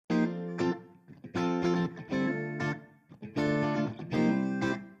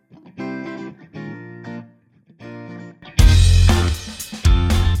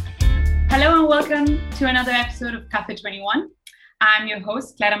welcome to another episode of Cafe 21. I'm your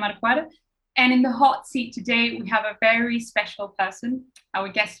host, Clara Marquardt, and in the hot seat today, we have a very special person. Our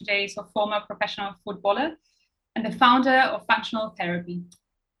guest today is a former professional footballer and the founder of Functional Therapy,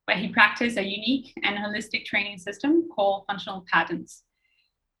 where he practiced a unique and holistic training system called Functional Patterns.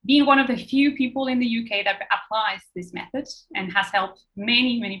 Being one of the few people in the UK that applies this method and has helped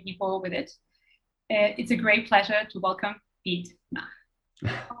many people with it, it's a great pleasure to welcome Pete Mach.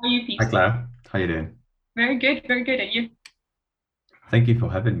 How are you, Pete? Hi, Clara. How are you doing? Very good. And you? Thank you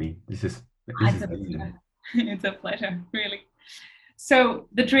for having me. This is amazing. It's a pleasure, really. So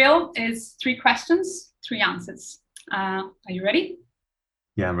the drill is 3 questions, 3 answers. Are you ready?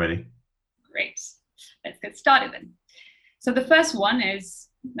 Yeah, I'm ready. Great. Let's get started then. So the first one is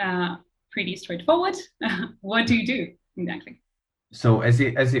pretty straightforward. What do you do exactly? So as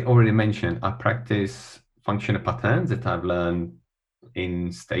you already mentioned, I practice functional patterns that I've learned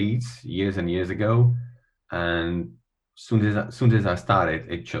in States years and years ago, and soon as I started,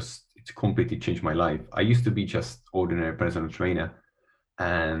 it completely changed my life. I used to be just ordinary personal trainer,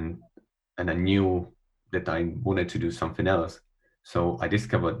 and I knew that I wanted to do something else. So I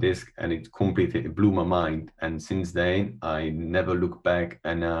discovered this, and it completely blew my mind. And since then, I never looked back,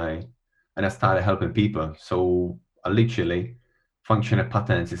 and I started helping people. So literally, functional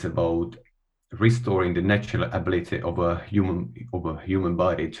patterns is about restoring the natural ability of a human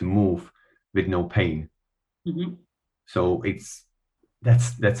body to move with no pain. Mm-hmm. So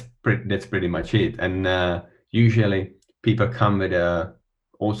that's pretty much it. And usually people come with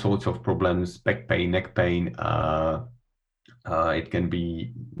all sorts of problems: back pain, neck pain. It can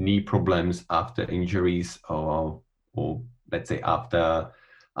be knee problems after injuries, or let's say after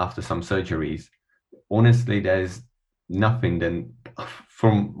some surgeries. Honestly, there's nothing then,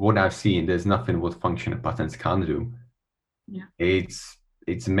 from what I've seen, there's nothing what functional patterns can't do. Yeah. It's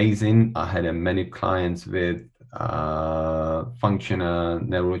amazing. I had many clients with functional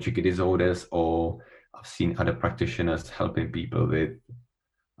neurological disorders, or I've seen other practitioners helping people with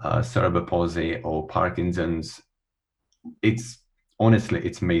cerebral palsy or Parkinson's. It's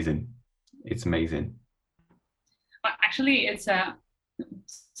amazing. It's amazing. Well, actually, it's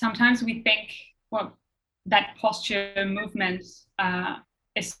sometimes we think, well, that posture movement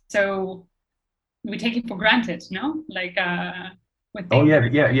is so, we take it for granted, no? Like we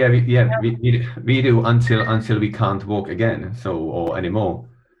do until we can't walk again, or anymore.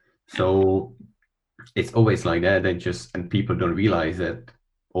 So it's always like that. And people don't realize that.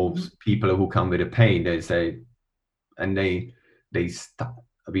 Or people who come with a pain, they say, and we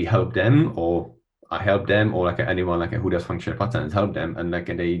help them, or I help them, or like anyone like who does functional patterns help them, and like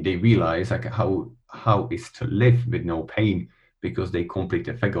they realize like how is to live with no pain, because they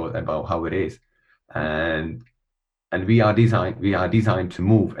completely forgot about how it is. And we are designed to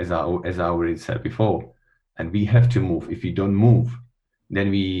move, as I already said before, and we have to move. If you don't move,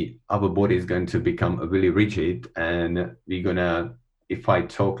 then our body is going to become really rigid, and we're gonna, if I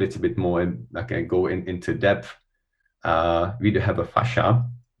talk a little bit more, like I go into depth, we do have a fascia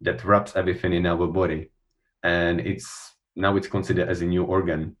that wraps everything in our body, and it's considered as a new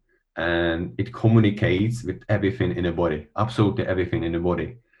organ, and it communicates with everything in the body, absolutely everything in the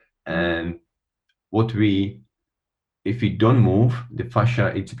body. And if we don't move, the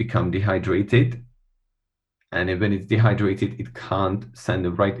fascia, it's become dehydrated, and when it's dehydrated, it can't send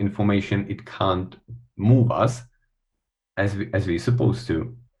the right information. It can't move us as we're supposed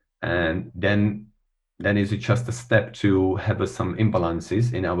to, and then is just a step to have some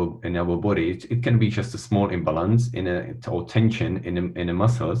imbalances in our body. It can be just a small imbalance or tension in the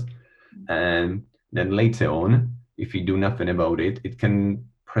muscles, and then later on, if you do nothing about it, it can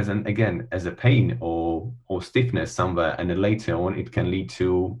present again as a pain or stiffness somewhere, and then later on it can lead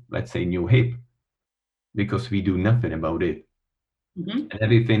to, let's say, new hip, because we do nothing about it. And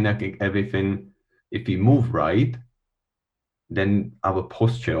everything, if we move right, then our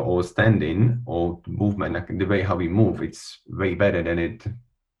posture or standing or movement, like the way how we move, it's way better than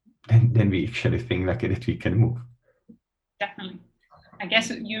we actually think like that we can move. Definitely. I guess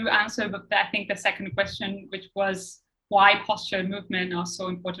you answered, but I think the second question, which was why posture and movement are so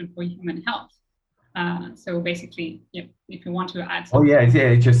important for human health. So basically, if you want to add something.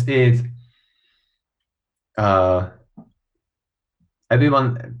 It just is.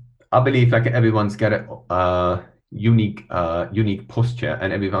 Everyone, I believe, like everyone's got a unique posture,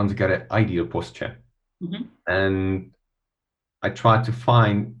 and everyone's got an ideal posture. And I try to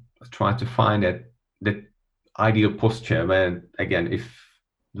find that ideal posture where, again,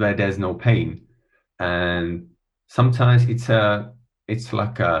 where there's no pain. And sometimes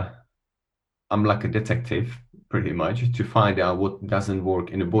I'm like a detective, pretty much, to find out what doesn't work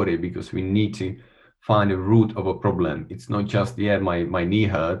in the body, because we need to find a root of a problem. It's not just, yeah, my knee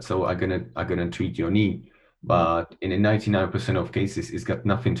hurts, so I'm gonna treat your knee. But in 99% of cases, it's got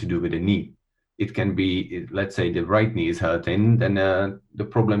nothing to do with the knee. It can be, let's say the right knee is hurting, then the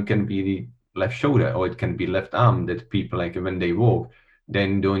problem can be the left shoulder, or it can be left arm, that people, like, when they walk,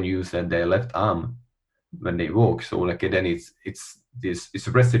 then don't use their left arm when they walk. So like then it's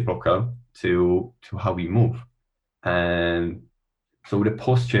reciprocal to how we move. And so the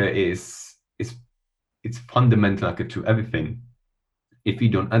posture is it's fundamental, like, to everything. If we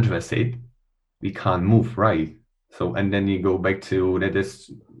don't address it, we can't move right. So, and then you go back to that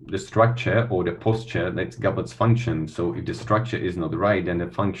is the structure or the posture that governs function. So if the structure is not right, then the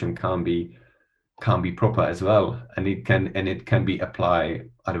function can't be proper as well, and it can be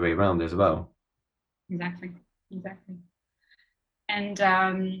applied other way around as well. Exactly. And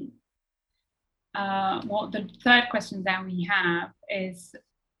well, the third question that we have is,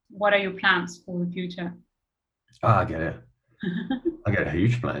 what are your plans for the future? I get it. I get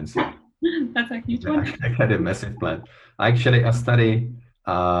huge plans. That's a huge one. I got a massive plan. Actually, I study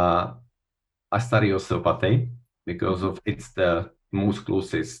osteopathy because of it's the most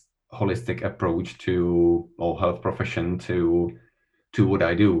closest holistic approach to or health profession to what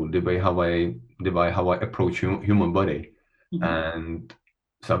I do, the way how I approach human body. Mm-hmm. And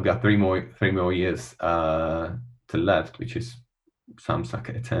so I've got three more years to left, which sounds like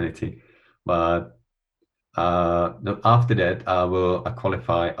an eternity. But after that, I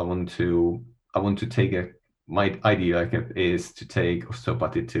qualify. I want to take my idea is to take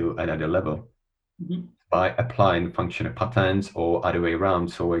osteopathy to another level. Mm-hmm. By applying functional patterns, or other way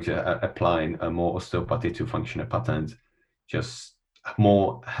around. So we're applying more osteopathy to functional patterns, just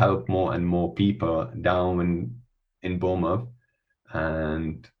help more and more people down in Bournemouth,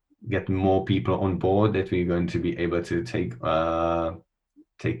 and get more people on board, that we're going to be able to take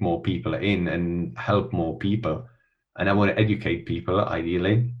more people in and help more people. And I want to educate people,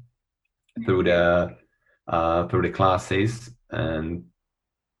 ideally, through the classes. And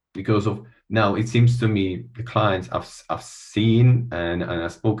because of now, it seems to me the clients I've seen and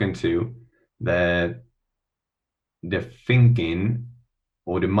I've spoken to, that the thinking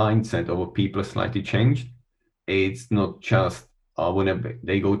or the mindset of people slightly changed. It's not just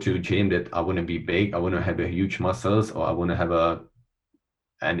they go to a gym that I want to be big, I want to have a huge muscles, or I want to have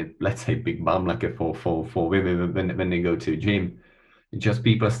let's say big bum, like for women when they go to a gym. It's just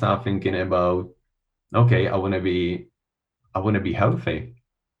people start thinking about, okay, I want to be healthy.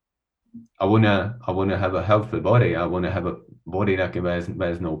 I want to have a healthy body. I want to have a body that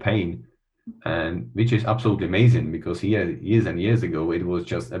there's no pain. And which is absolutely amazing, because years and years ago it was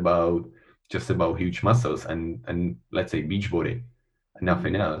just about huge muscles and let's say beach body and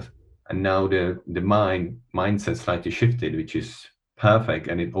nothing else. And now the mindset slightly shifted, which is perfect,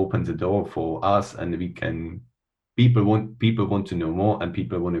 and it opens the door for us, and people want to know more, and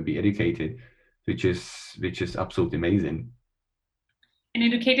people want to be educated, which is absolutely amazing. And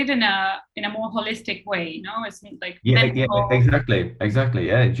educated in a more holistic way, it's like exactly.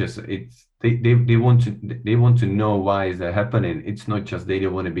 They want to know why is that happening. It's not just they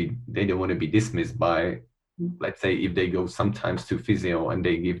don't want to be dismissed by, let's say, if they go sometimes to physio and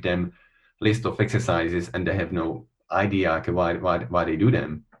they give them list of exercises and they have no idea why they do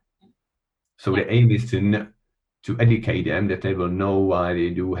them. So the aim is to educate them, that they will know why they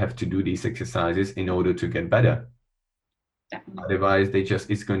do have to do these exercises in order to get better. Definitely. Otherwise,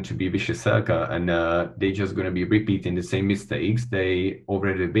 it's going to be a vicious circle, and they're just going to be repeating the same mistakes they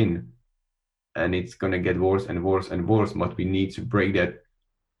already been, and it's going to get worse and worse and worse. But we need to break the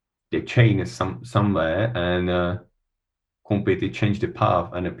chain somewhere and completely change the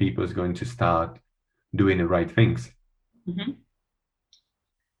path, and the people is going to start doing the right things. Mm-hmm.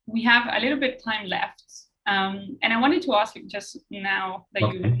 We have a little bit of time left, and I wanted to ask you, just now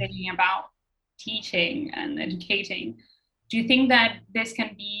that you're thinking about teaching and educating, do you think that this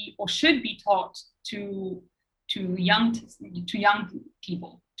can be or should be taught to young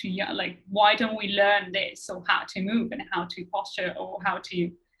people? Why don't we learn this, or how to move and how to posture, or how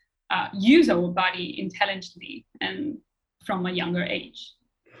to use our body intelligently and from a younger age?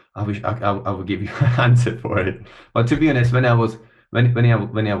 I wish I would give you an answer for it, but to be honest, when I was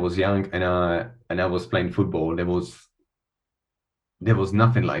young and I was playing football, there was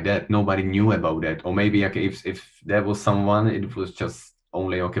nothing like that. Nobody knew about that. Or maybe if there was someone, it was just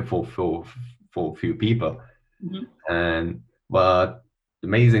only for a few people. Mm-hmm. But the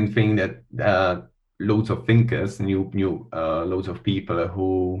amazing thing that loads of thinkers, loads of people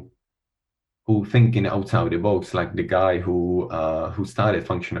who thinking outside the box, like the guy who started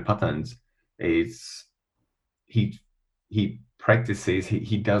functional patterns, is he practices,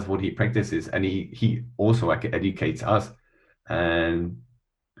 he does what he practices, and he also like educates us, and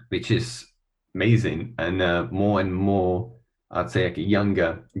which is amazing. And more and more, I'd say, like a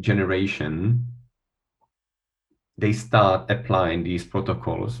younger generation, they start applying these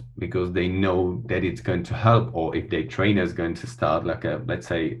protocols because they know that it's going to help, or if their trainer is going to start like let's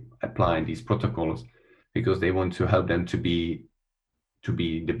say applying these protocols because they want to help them to be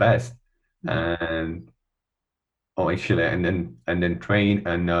the best. And or actually and then train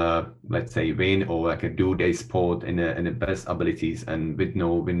and let's say win or like a do their sport in the best abilities and with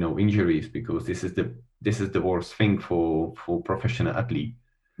no injuries, because this is the worst thing for professional athlete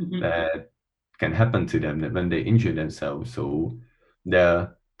that can happen to them, that when they injure themselves. So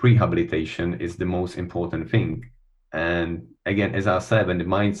the rehabilitation is the most important thing. And again, as I said, when the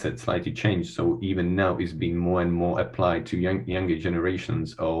mindset slightly changed, so even now is being more and more applied to younger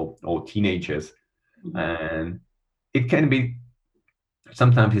generations or teenagers. And it can be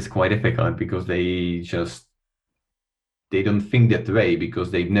sometimes it's quite difficult because they don't think that way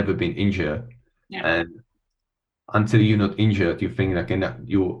because they've never been injured. And until you're not injured, you think like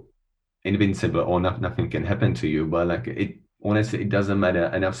you're invincible or nothing can happen to you. But like it honestly, it doesn't matter.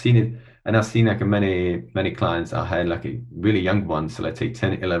 And I've seen like many clients I had, like really young ones, so let's say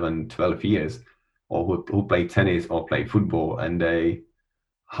 10, 11, 12 years, or who play tennis or play football, and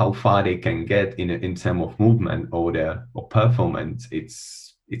how far they can get in terms of movement or performance,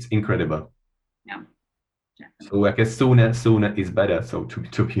 it's incredible. Yeah. So like sooner is better. So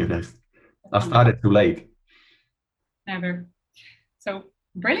to be honest, I started too late. Never. So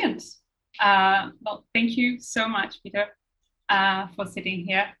brilliant. Well, thank you so much, Peter, for sitting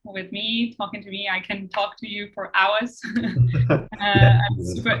here with me, talking to me. I can talk to you for hours. I'm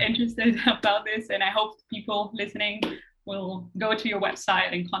super interested about this, and I hope people listening will go to your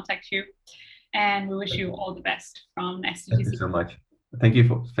website and contact you. And we wish you all the best from STGC. Thank you so much.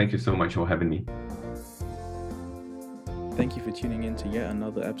 Thank you so much for having me. Thank you for tuning in to yet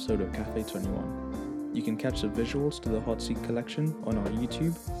another episode of Cafe 21. You can catch the visuals to the Hot Seat collection on our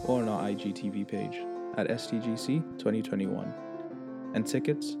YouTube or on our IGTV page at STGC 2021. And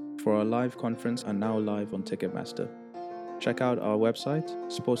tickets for our live conference are now live on Ticketmaster. Check out our website,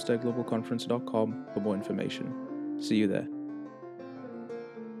 sportstechglobalconference.com, for more information. See you there.